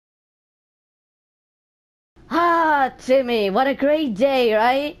Ah, Timmy, what a great day,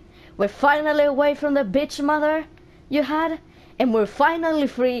 right? We're finally away from the bitch mother you had, and we're finally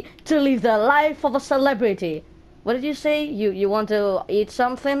free to live the life of a celebrity. What did you say? You want to eat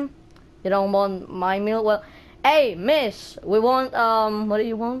something? You don't want my meal? Well, hey, miss, we want, what do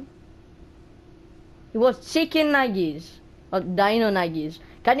you want? It was chicken nuggies, or dino nuggies.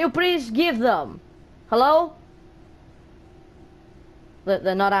 Can you please give them? Hello?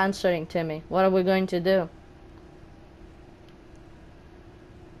 They're not answering, Timmy. What are we going to do?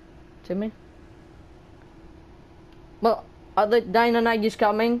 Timmy? Well, are the dino nuggies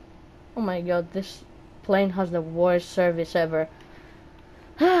coming? Oh my god, this plane has the worst service ever.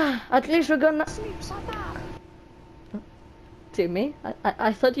 At least we're gonna... Timmy?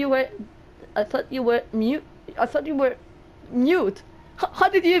 I thought you were... I thought you were mute. I thought you were mute. How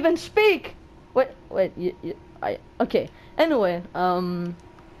did you even speak? Wait, okay. Anyway,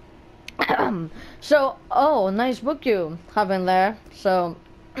 so, oh, nice book you have in there. So,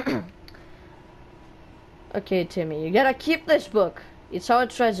 okay, Timmy, you gotta keep this book. It's our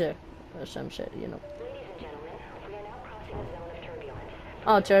treasure, or some shit, you know. Ladies and gentlemen, we are now crossing a zone of turbulence.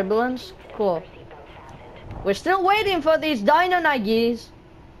 Oh, turbulence? Cool. We're still waiting for these dino nuggies.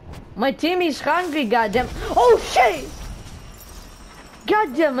 My team is hungry, goddamn. Oh shit!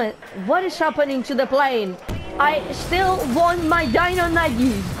 Goddamn it! What is happening to the plane? I still want my dino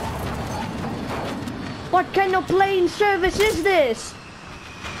nuggies. What kind of plane service is this?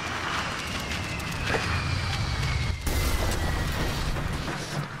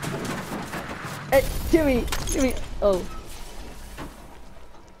 Timmy, oh.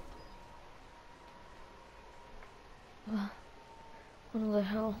 What the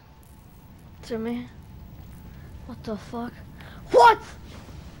hell? Timmy? What the fuck? What?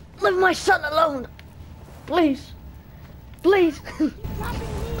 Leave my son alone! Please! Please!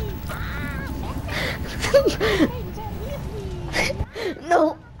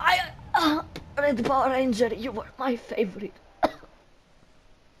 No! Red Power Ranger, you were my favorite.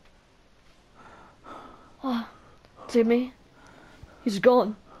 Oh, Timmy? He's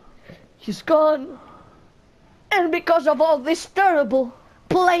gone. He's gone. And because of all this terrible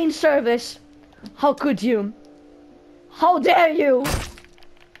plane service, how could you? How dare you?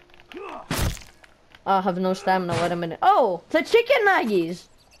 I have no stamina, wait a minute. Oh, the chicken nuggies!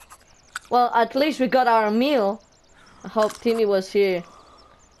 Well, at least we got our meal. I hope Timmy was here.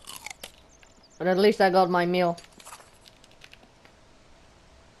 But at least I got my meal.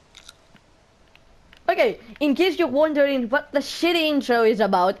 Okay, in case you're wondering what the shitty intro is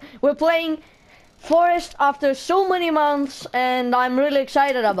about, we're playing Forest after so many months, and I'm really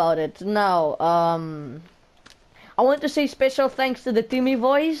excited about it. Now, I want to say special thanks to the Timmy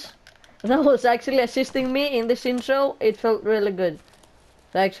voice that was actually assisting me in this intro. It felt really good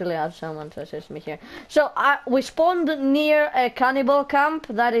to actually have someone to assist me here. So, we spawned near a cannibal camp.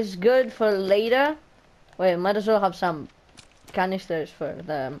 That is good for later. Wait, might as well have some canisters for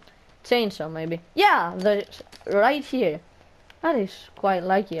the chainsaw, maybe. Yeah, right here. That is quite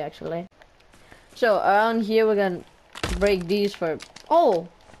lucky, actually. So around here we're gonna break these for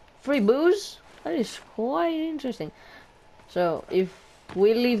free booze. That is quite interesting. So if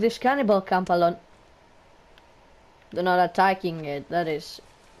we leave this cannibal camp alone, they're not attacking it. That is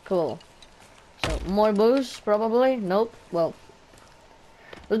cool. So more booze probably. Nope. Well,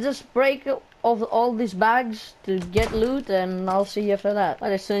 we'll just break off all these bags to get loot, and I'll see you after that.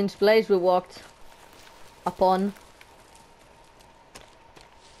 At a strange place we walked upon.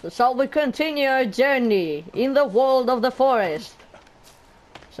 So we continue our journey in the world of the forest.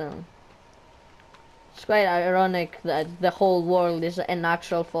 So it's quite ironic that the whole world is an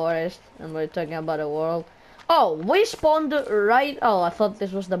actual forest and we're talking about a world. Oh, we spawned right... Oh, I thought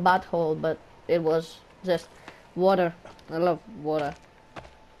this was the bat hole, but it was just water. I love water.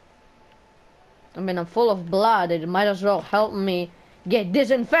 I mean, I'm full of blood. It might as well help me get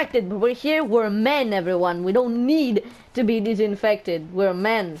disinfected, but we're here, we're men, everyone. We don't need to be disinfected. We're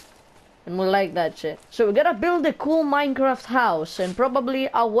men, and we like that shit. So we gotta build a cool Minecraft house, and probably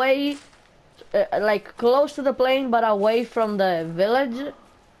away, like close to the plane, but away from the village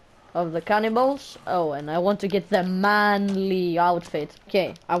of the cannibals. Oh, and I want to get the manly outfit.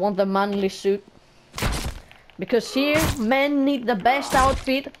 Okay, I want the manly suit, because here, men need the best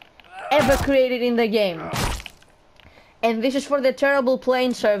outfit ever created in the game. And this is for the terrible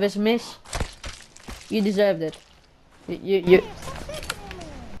plane service, miss. You deserved it. You.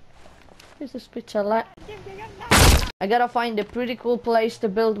 Is this bitch alive? I gotta find a pretty cool place to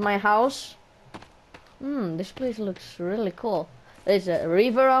build my house. This place looks really cool. There's a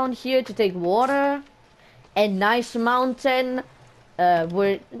river around here to take water. A nice mountain.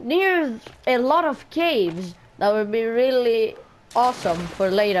 We're near a lot of caves. That would be really awesome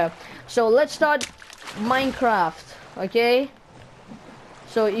for later. So let's start Minecraft, okay?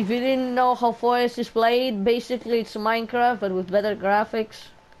 So if you didn't know how Forest is played, basically it's Minecraft but with better graphics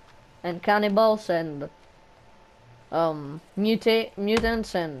and cannibals and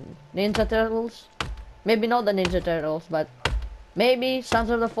mutants and Ninja Turtles. Maybe not the Ninja Turtles, but maybe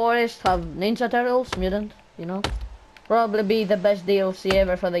Sons of the Forest have Ninja Turtles, mutant, you know? Probably be the best DLC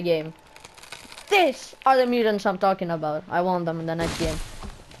ever for the game. These are the mutants I'm talking about. I want them in the next game.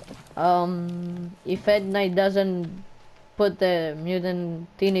 If Ed Knight doesn't put the mutant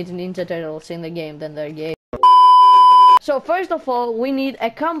Teenage Ninja Turtles in the game, then they're gay. So first of all, we need a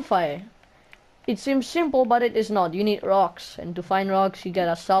campfire. It seems simple, but it is not. You need rocks, and to find rocks, you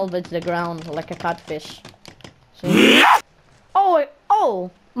gotta salvage the ground like a catfish. See? Oh,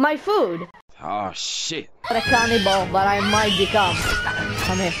 my food. Oh shit. Not a cannibal, but I might become.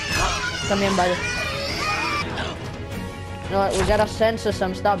 Come here, buddy. You know what, we gotta censor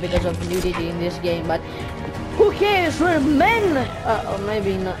some stuff because of nudity in this game, but who cares? We're men! Or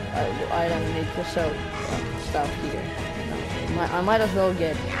maybe not. I don't need to show stuff here. No, I might as well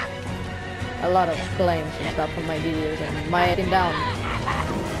get a lot of claims and stuff on my videos and my editing down.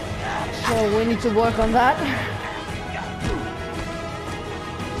 So we need to work on that.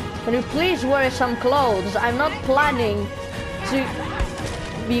 Can you please wear some clothes? I'm not planning to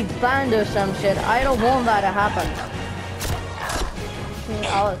be banned or some shit. I don't want that to happen. Get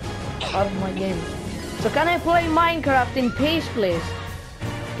out of my game. So can I play Minecraft in peace, please?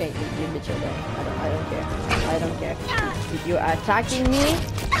 Okay, you bitch again. I don't care. I don't care. If you're attacking me,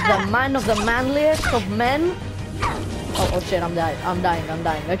 the man of the manliest of men. Oh shit, I'm dying. I'm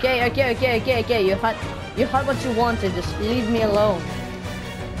dying. Okay. You had what you wanted. Just leave me alone.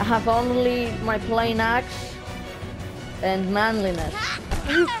 I have only my plain axe and manliness.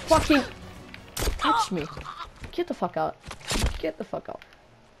 You fucking touch me. Get the fuck out. Get the fuck out.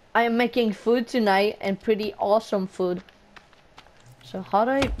 I am making food tonight and pretty awesome food. So how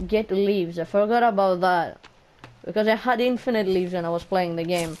do I get leaves? I forgot about that. Because I had infinite leaves when I was playing the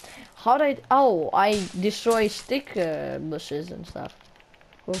game. How did I... Oh, I destroy stick bushes and stuff.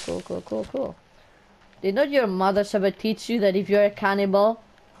 Cool. Did not your mothers ever teach you that if you're a cannibal,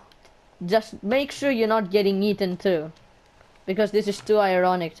 just make sure you're not getting eaten too? Because this is too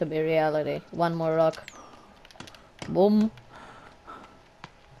ironic to be reality. One more rock. Boom.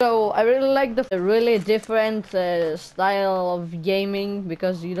 So I really like the really different style of gaming,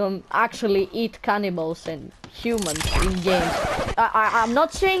 because you don't actually eat cannibals and humans in games. I'm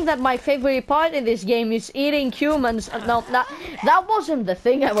not saying that my favorite part in this game is eating humans. No, that wasn't the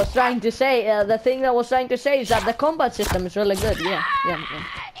thing I was trying to say. The thing I was trying to say is that the combat system is really good. Yeah.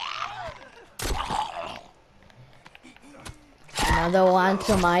 Another one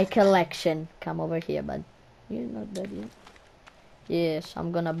to my collection. Come over here, bud. You're not dead yet. Yes,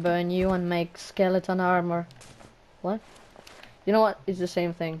 I'm gonna burn you and make skeleton armor. What? You know what? It's the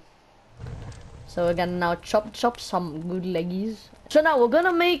same thing. So we're gonna now chop some good leggies. So now we're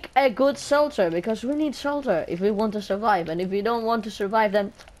gonna make a good shelter, because we need shelter if we want to survive. And if we don't want to survive,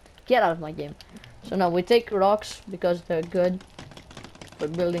 then get out of my game. So now we take rocks because they're good for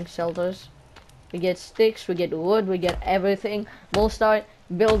building shelters. We get sticks, we get wood, we get everything. We'll start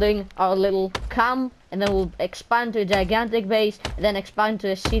building our little camp, and then we'll expand to a gigantic base, and then expand to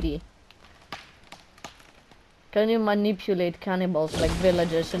a city. Can you manipulate cannibals like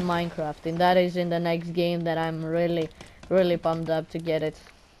villagers in Minecraft? And that is in the next game that I'm really pumped up to get it.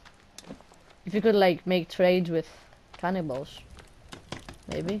 If you could like make trades with cannibals.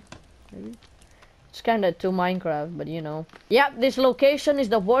 Maybe. It's kinda too Minecraft, but you know. Yeah, this location is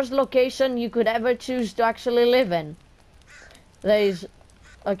the worst location you could ever choose to actually live in. There is...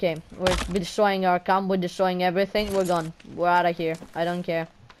 Okay, we're destroying our camp, we're destroying everything, we're gone. We're out of here, I don't care.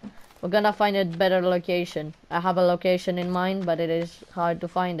 We're gonna find a better location. I have a location in mind, but it is hard to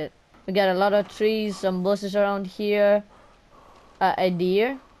find it. We got a lot of trees, some bushes around here. A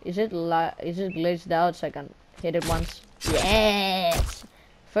deer? Is it glitched out so I can hit it once? Yes!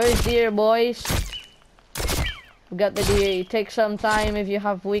 First deer, boys. We got the deer. It takes some time if you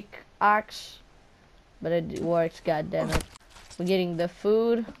have weak axe, but it works, goddammit. We're getting the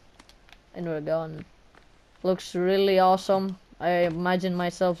food, and we're gone. Looks really awesome. I imagine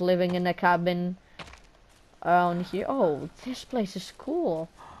myself living in a cabin around here. Oh, this place is cool.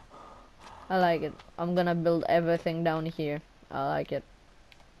 I like it. I'm gonna build everything down here. I like it.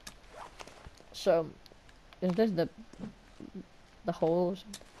 So, is this the hole?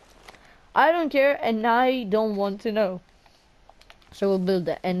 I don't care, and I don't want to know. So we'll build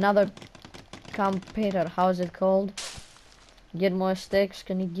another camper. How is it called? Get more sticks.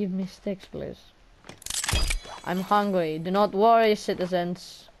 Can you give me sticks, please? I'm hungry. Do not worry,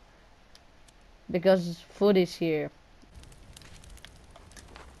 citizens, because food is here.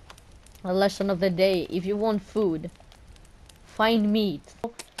 A lesson of the day: if you want food, find meat.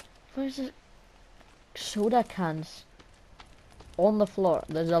 Where's the soda cans? On the floor.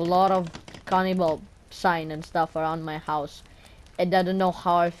 There's a lot of cannibal sign and stuff around my house, and I don't know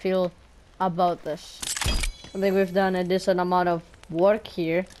how I feel about this. I think we've done a decent amount of work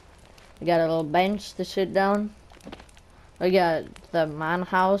here. We got a little bench to sit down. We got the man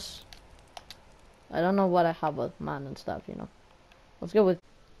house. I don't know what I have with man and stuff, you know. Let's go with...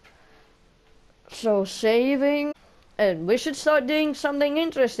 So, saving. And we should start doing something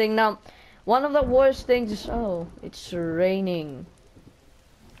interesting now. One of the worst things is... Oh, it's raining.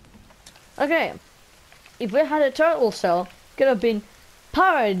 Okay. If we had a turtle cell, it could have been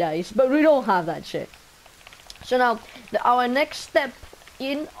paradise, but we don't have that shit. So now, our next step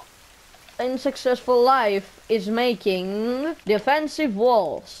in successful life is making defensive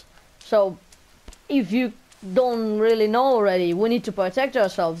walls. So, if you don't really know already, we need to protect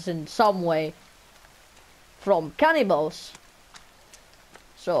ourselves in some way from cannibals.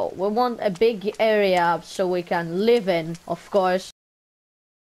 So, we want a big area so we can live in, of course.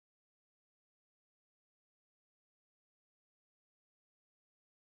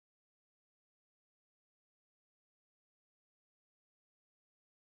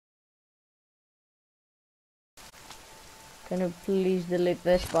 Can you please delete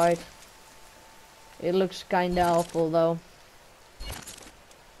this part? It looks kinda awful though.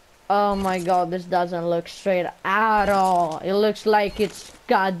 Oh my god, this doesn't look straight at all. It looks like it's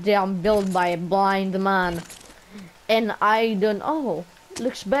goddamn built by a blind man. And I don't... Oh, it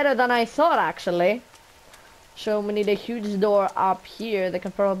looks better than I thought actually. So we need a huge door up here. They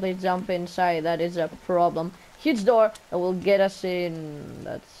can probably jump inside. That is a problem. Huge door that will get us in.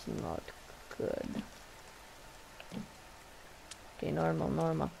 That's not good. Okay,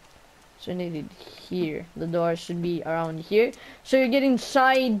 normal. So I need it here. The door should be around here. So you get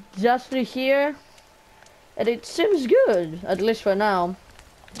inside just through here. And it seems good, at least for now.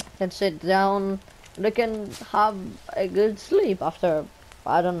 Can sit down. We can have a good sleep after,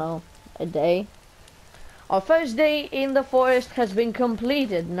 I don't know, a day. Our first day in the forest has been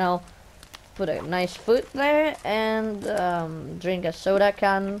completed. Now, put a nice food there and drink a soda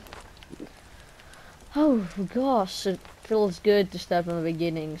can. Oh gosh, it feels good to start from the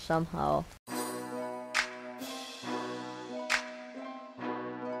beginning somehow.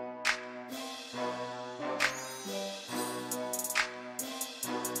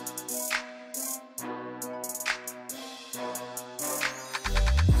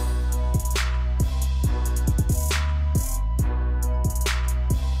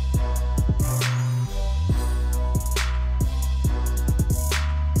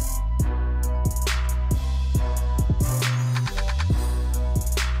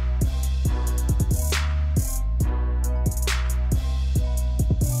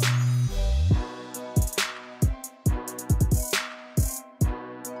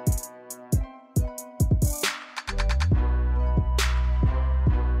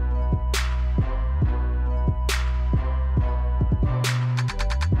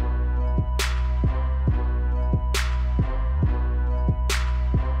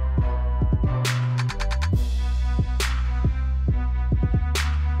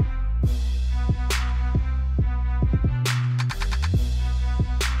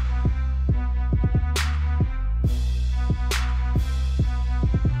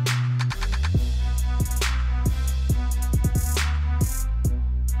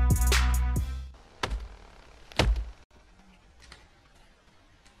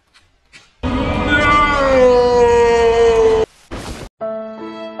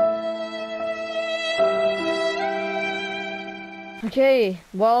 Okay,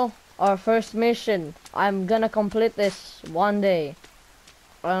 well, our first mission. I'm gonna complete this one day.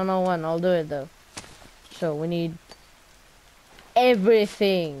 I don't know when, I'll do it though. So we need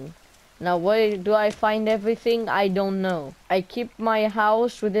everything. Now where do I find everything? I don't know. I keep my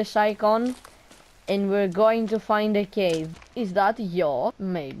house with this icon and we're going to find a cave. Is that yacht?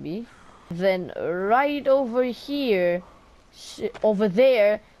 Maybe. Then right over here, over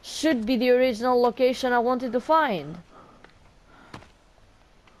there, should be the original location I wanted to find.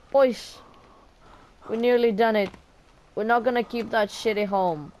 Boys, we're nearly done it. We're not gonna keep that shitty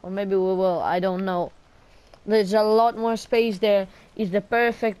home. Or maybe we will, I don't know. There's a lot more space there. It's the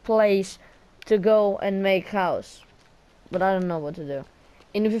perfect place to go and make house. But I don't know what to do.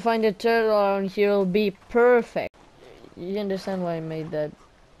 And if you find a turtle around here, it'll be perfect. You understand why I made that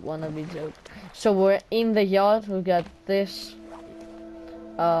wannabe joke. So we're in the yacht. We got this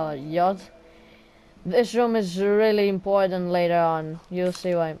yacht. This room is really important later on. You'll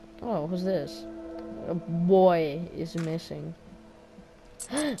see why. Oh, who's this? A boy is missing.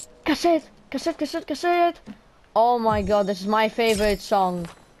 Cassette! Cassette, cassette, cassette! Oh my god, this is my favorite song.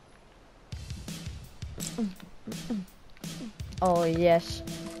 Oh yes.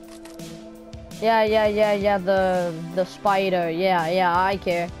 Yeah, the spider. Yeah, I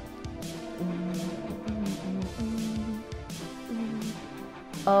care.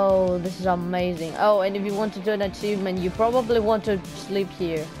 Oh, this is amazing. Oh, and if you want to do an achievement, you probably want to sleep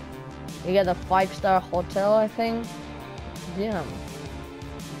here. You get a 5-star hotel, I think. Damn.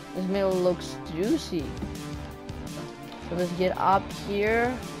 This meal looks juicy. So let's get up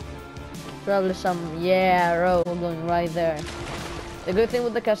here. Probably some, yeah, road. We're going right there. The good thing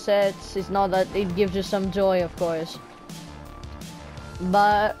with the cassettes is not that it gives you some joy, of course.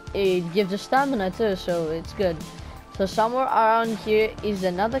 But it gives you stamina too, so it's good. So somewhere around here is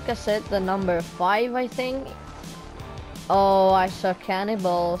another cassette, the number 5, I think. Oh, I saw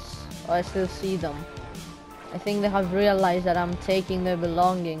cannibals. Oh, I still see them. I think they have realized that I'm taking their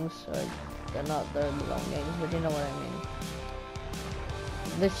belongings. Or they're not their belongings, but you know what I mean.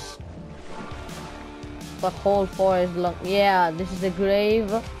 This... the whole forest belongs... yeah, this is the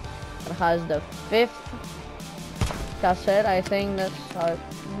grave. It has the 5th cassette, I think that's how...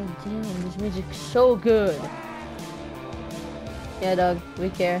 oh damn, this music's so good. Yeah, dog,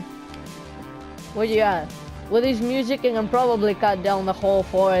 we care. Where you at? With this music, I can probably cut down the whole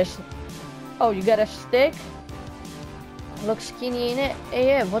forest. Oh, you got a stick? Looks skinny in it. Hey,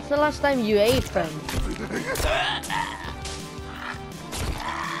 yeah, what's the last time you ate, friend?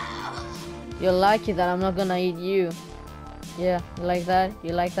 You're lucky that I'm not gonna eat you. Yeah, you like that?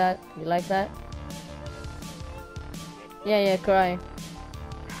 You like that? You like that? Yeah, cry.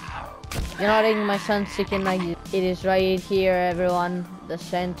 You're not eating my son's chicken nugget. It is right here, everyone. The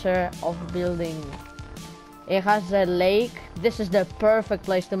center of the building. It has a lake. This is the perfect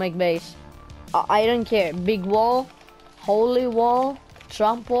place to make base. I don't care. Big wall, holy wall,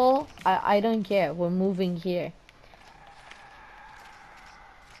 Trump wall. I don't care. We're moving here.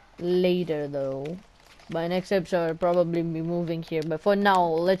 Later though. By next episode I'll probably be moving here. But for now,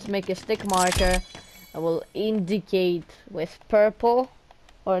 let's make a stick marker. I will indicate with purple.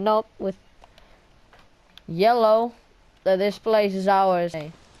 Or not, with yellow, that this place is ours.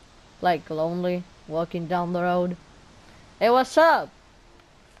 Hey, like lonely, walking down the road. Hey, what's up?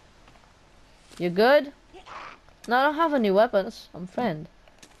 You good? No, I don't have any weapons. I'm friend.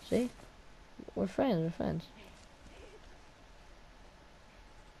 See? We're friends.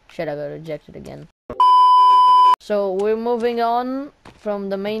 Shit, I got rejected again. So we're moving on from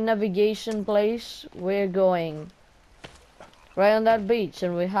the main navigation place. We're going right on that beach,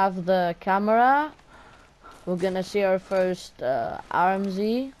 and we have the camera. We're gonna see our first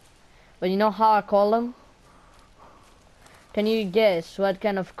RMZ. But you know how I call him? Can you guess what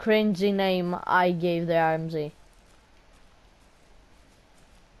kind of cringy name I gave the RMZ?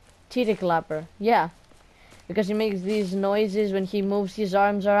 Titty clapper. Yeah. Because he makes these noises when he moves his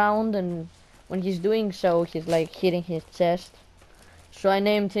arms around, and when he's doing so, he's like hitting his chest. So I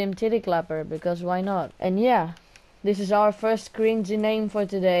named him Titty Clapper, because why not? And yeah, this is our first cringy name for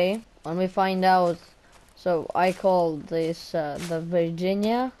today. When we find out, so I called this the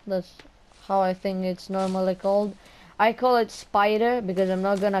Virginia. That's how I think it's normally called. I call it Spider because I'm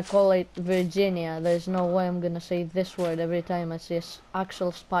not gonna call it Virginia. There's no way I'm gonna say this word every time I see an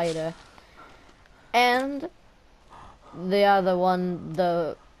actual spider. And the other one,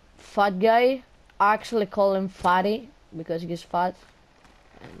 the fat guy, I actually call him Fatty because he's fat,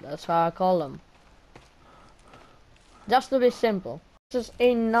 and that's how I call him. Just to be simple. This is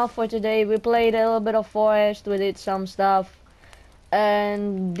enough for today. We played a little bit of forest, we did some stuff,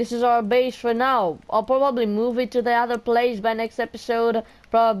 and this is our base for now. I'll probably move it to the other place by next episode.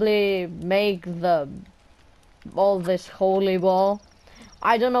 Probably make all this holy wall.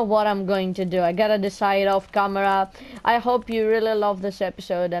 I don't know what I'm going to do. I gotta decide off camera. I hope you really love this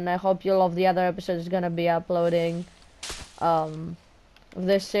episode, and I hope you love the other episodes gonna be uploading.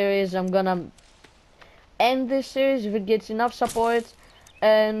 This series, I'm gonna end this series if it gets enough support,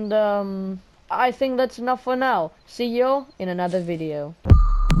 and I think that's enough for now. See you in another video.